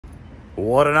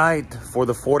What a night for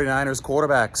the 49ers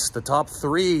quarterbacks. The top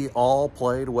three all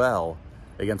played well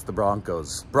against the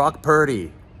Broncos. Brock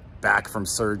Purdy, back from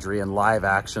surgery and live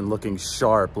action, looking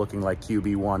sharp, looking like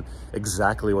QB1.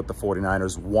 Exactly what the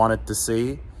 49ers wanted to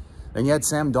see. And you had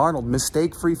Sam Darnold,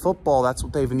 mistake-free football. That's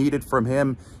what they've needed from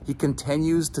him. He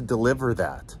continues to deliver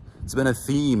that. It's been a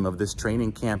theme of this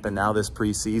training camp and now this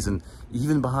preseason.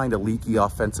 Even behind a leaky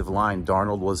offensive line,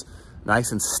 Darnold was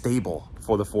nice and stable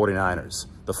for the 49ers.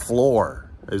 The floor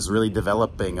is really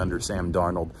developing under Sam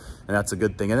Darnold, and that's a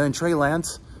good thing. And then Trey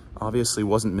Lance obviously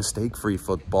wasn't mistake-free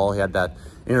football. He had that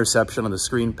interception on the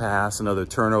screen pass, another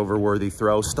turnover-worthy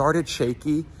throw. Started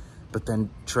shaky, but then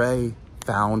Trey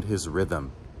found his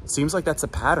rhythm. It seems like that's a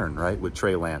pattern, right, with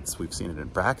Trey Lance. We've seen it in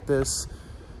practice.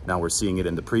 Now we're seeing it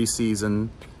in the preseason.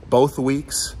 Both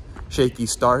weeks, shaky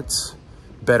starts,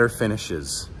 better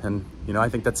finishes. And, you know, I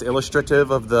think that's illustrative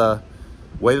of the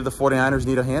way that the 49ers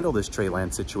need to handle this Trey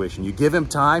Lance situation. You give him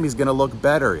time, he's going to look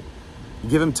better. You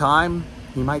give him time,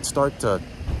 he might start to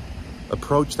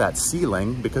approach that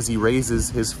ceiling because he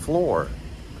raises his floor.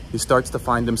 He starts to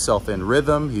find himself in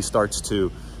rhythm. He starts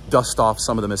to dust off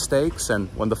some of the mistakes. And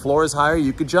when the floor is higher,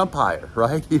 you could jump higher,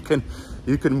 right? You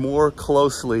can more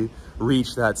closely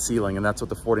reach that ceiling, and that's what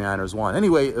the 49ers want.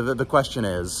 Anyway, the question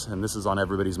is, and this is on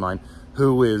everybody's mind,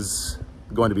 who is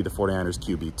going to be the 49ers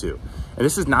QB2? And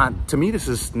this is not, to me, this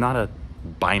is not a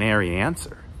binary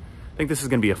answer. I think this is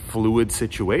going to be a fluid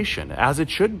situation, as it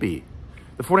should be.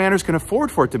 The 49ers can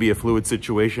afford for it to be a fluid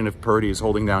situation if Purdy is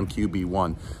holding down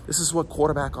QB1. This is what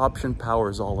quarterback option power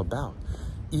is all about.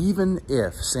 Even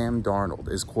if Sam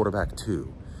Darnold is quarterback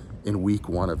 2 in week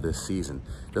 1 of this season,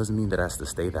 doesn't mean that it has to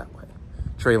stay that way.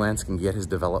 Trey Lance can get his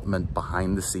development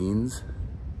behind the scenes.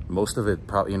 Most of it,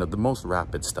 probably, you know, the most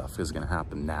rapid stuff is going to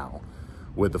happen now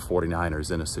with the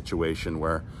 49ers in a situation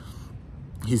where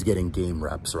he's getting game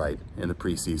reps, right, in the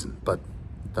preseason. But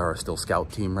there are still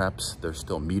scout team reps. There's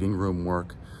still meeting room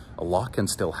work. A lot can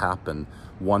still happen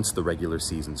once the regular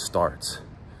season starts.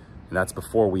 And that's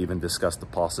before we even discuss the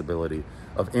possibility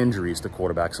of injuries to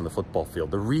quarterbacks on the football field.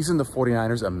 The reason the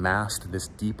 49ers amassed this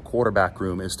deep quarterback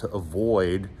room is to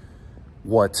avoid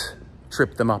what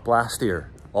tripped them up last year,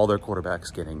 all their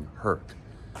quarterbacks getting hurt.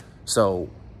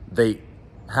 So they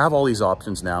have all these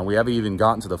options now. We haven't even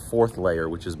gotten to the fourth layer,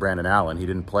 which is Brandon Allen. He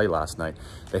didn't play last night.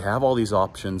 They have all these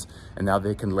options, and now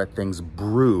they can let things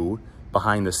brew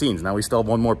behind the scenes. Now we still have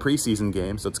one more preseason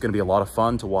game, so it's going to be a lot of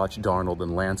fun to watch Darnold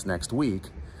and Lance next week.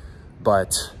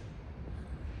 But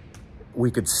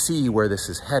we could see where this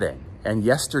is heading. And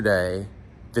yesterday,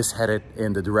 this headed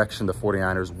in the direction the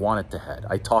 49ers wanted to head.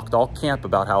 I talked all camp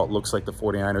about how it looks like the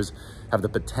 49ers have the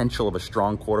potential of a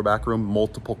strong quarterback room,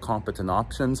 multiple competent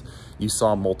options. You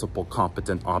saw multiple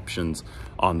competent options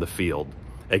on the field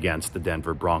against the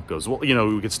Denver Broncos. Well, you know,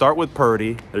 we could start with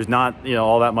Purdy. There's not, you know,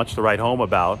 all that much to write home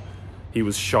about. He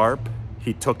was sharp.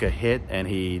 He took a hit, and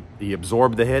he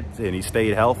absorbed the hit, and he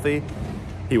stayed healthy.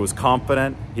 He was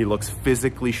confident. He looks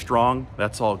physically strong.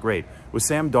 That's all great. With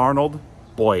Sam Darnold,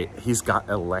 boy, he's got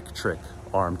electric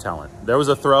arm talent. There was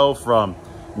a throw from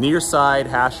near side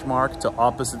hash mark to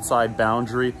opposite side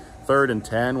boundary, 3rd and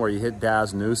 10, where he hit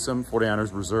Daz Newsome,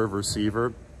 49ers reserve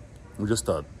receiver. Just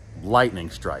a lightning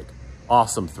strike.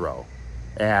 Awesome throw.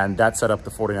 And that set up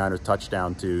the 49ers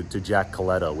touchdown to Jack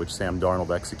Coletto, which Sam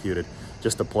Darnold executed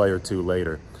just a play or two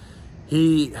later.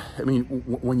 I mean,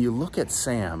 when you look at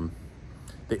Sam,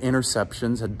 the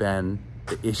interceptions had been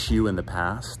the issue in the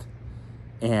past.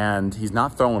 And he's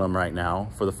not throwing them right now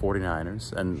for the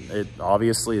 49ers. And it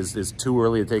obviously is too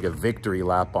early to take a victory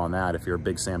lap on that if you're a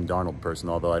big Sam Darnold person,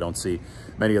 although I don't see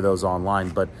many of those online.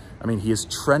 But, I mean, he is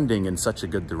trending in such a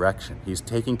good direction. He's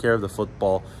taking care of the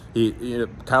football.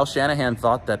 Kyle Shanahan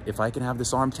thought that if I can have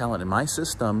this arm talent in my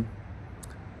system,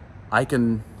 I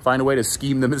can find a way to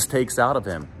scheme the mistakes out of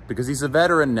him. Because he's a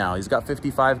veteran now. He's got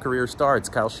 55 career starts.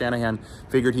 Kyle Shanahan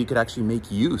figured he could actually make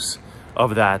use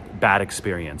of that bad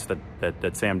experience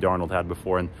that Sam Darnold had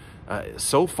before. And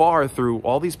so far through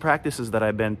all these practices that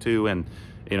I've been to, and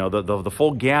you know, the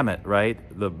full gamut, right,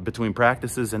 between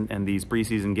practices and these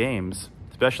preseason games,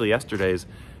 especially yesterday's,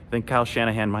 I think Kyle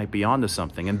Shanahan might be onto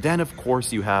something. And then, of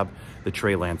course, you have the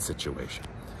Trey Lance situation.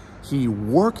 He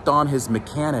worked on his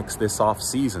mechanics this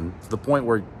offseason to the point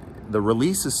where the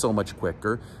release is so much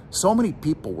quicker. So many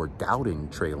people were doubting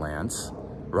Trey Lance,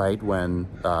 right, when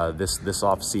this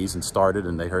offseason started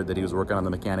and they heard that he was working on the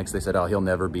mechanics. They said, oh, he'll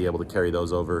never be able to carry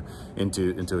those over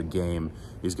into a game.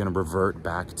 He's going to revert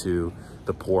back to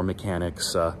the poor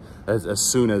mechanics as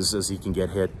soon as he can get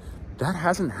hit. That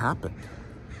hasn't happened.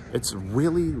 It's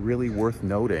really, really worth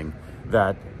noting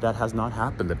that that has not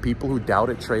happened. The people who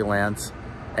doubted Trey Lance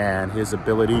and his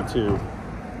ability to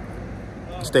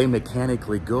stay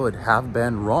mechanically good have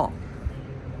been wrong.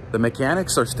 The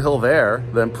mechanics are still there.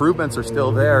 The improvements are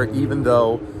still there, even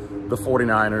though the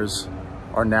 49ers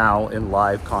are now in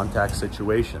live contact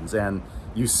situations. And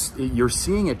you're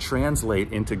seeing it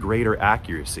translate into greater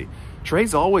accuracy.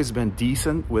 Trey's always been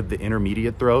decent with the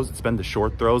intermediate throws. It's been the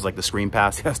short throws, like the screen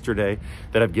pass yesterday,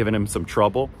 that have given him some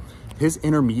trouble. His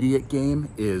intermediate game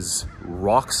is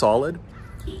rock solid,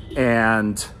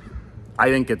 and I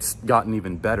think it's gotten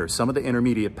even better. Some of the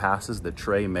intermediate passes that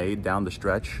Trey made down the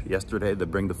stretch yesterday that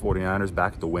bring the 49ers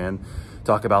back to win.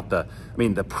 Talk about the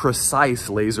precise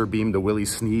laser beam to Willie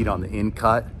Snead on the in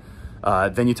cut.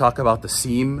 Then you talk about the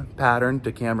seam pattern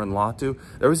to Cameron Latu.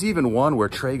 There was even one where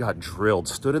Trey got drilled,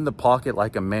 stood in the pocket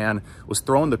like a man, was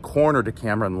throwing the corner to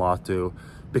Cameron Latu.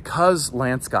 Because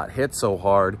Lance got hit so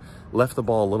hard, left the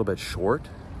ball a little bit short.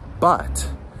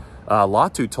 But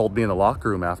Latu told me in the locker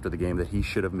room after the game that he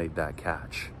should have made that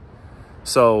catch.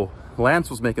 So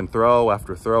Lance was making throw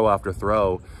after throw after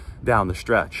throw down the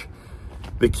stretch.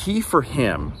 The key for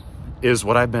him is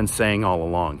what I've been saying all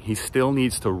along. He still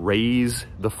needs to raise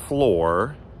the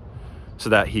floor so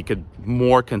that he could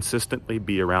more consistently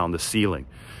be around the ceiling.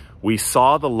 We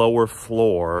saw the lower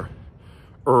floor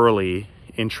early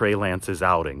in Trey Lance's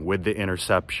outing with the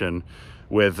interception,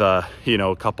 with a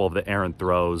couple of the errant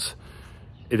throws.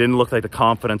 It didn't look like the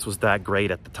confidence was that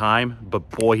great at the time, but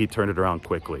boy, he turned it around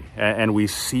quickly. And we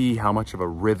see how much of a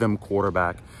rhythm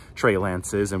quarterback Trey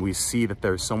Lance is, and we see that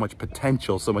there's so much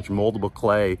potential, so much moldable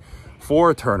clay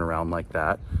for a turnaround like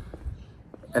that.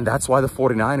 And that's why the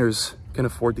 49ers can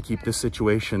afford to keep this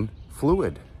situation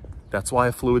fluid. That's why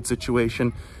a fluid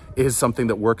situation is something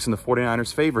that works in the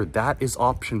 49ers' favor. That is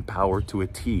option power to a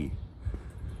T.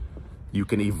 You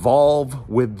can evolve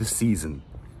with the season.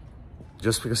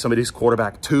 Just because somebody's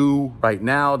quarterback 2 right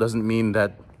now doesn't mean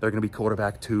that they're going to be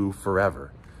quarterback 2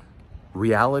 forever.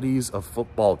 Realities of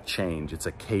football change. It's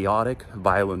a chaotic,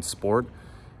 violent sport,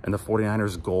 and the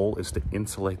 49ers' goal is to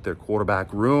insulate their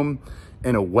quarterback room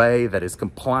in a way that is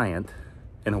compliant,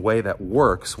 in a way that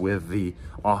works with the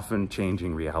often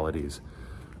changing realities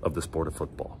of the sport of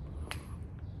football.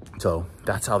 So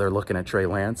that's how they're looking at Trey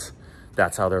Lance.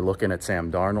 That's how they're looking at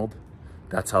Sam Darnold.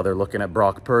 That's how they're looking at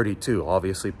Brock Purdy too.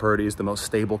 Obviously, Purdy is the most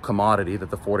stable commodity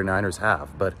that the 49ers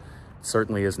have, but it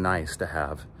certainly is nice to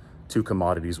have 2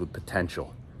 commodities with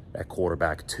potential at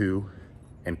quarterback 2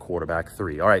 and quarterback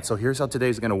 3. All right, so here's how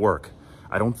today's gonna work.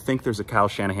 I don't think there's a Kyle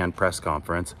Shanahan press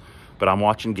conference, but I'm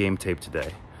watching game tape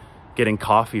today, getting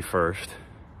coffee first,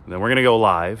 then we're gonna go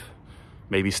live,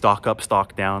 maybe stock up,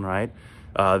 stock down, right?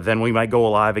 Then we might go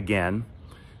live again.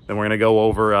 Then we're gonna go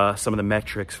over some of the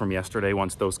metrics from yesterday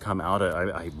once those come out.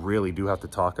 I really do have to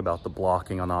talk about the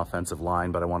blocking on the offensive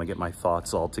line, but I wanna get my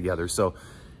thoughts all together. So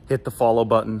hit the follow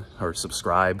button or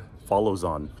subscribe. Follows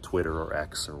on Twitter or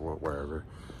X or wherever,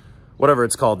 whatever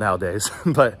it's called nowadays.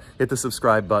 But hit the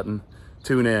subscribe button,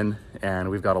 tune in, and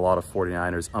we've got a lot of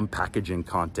 49ers unpackaging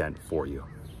content for you.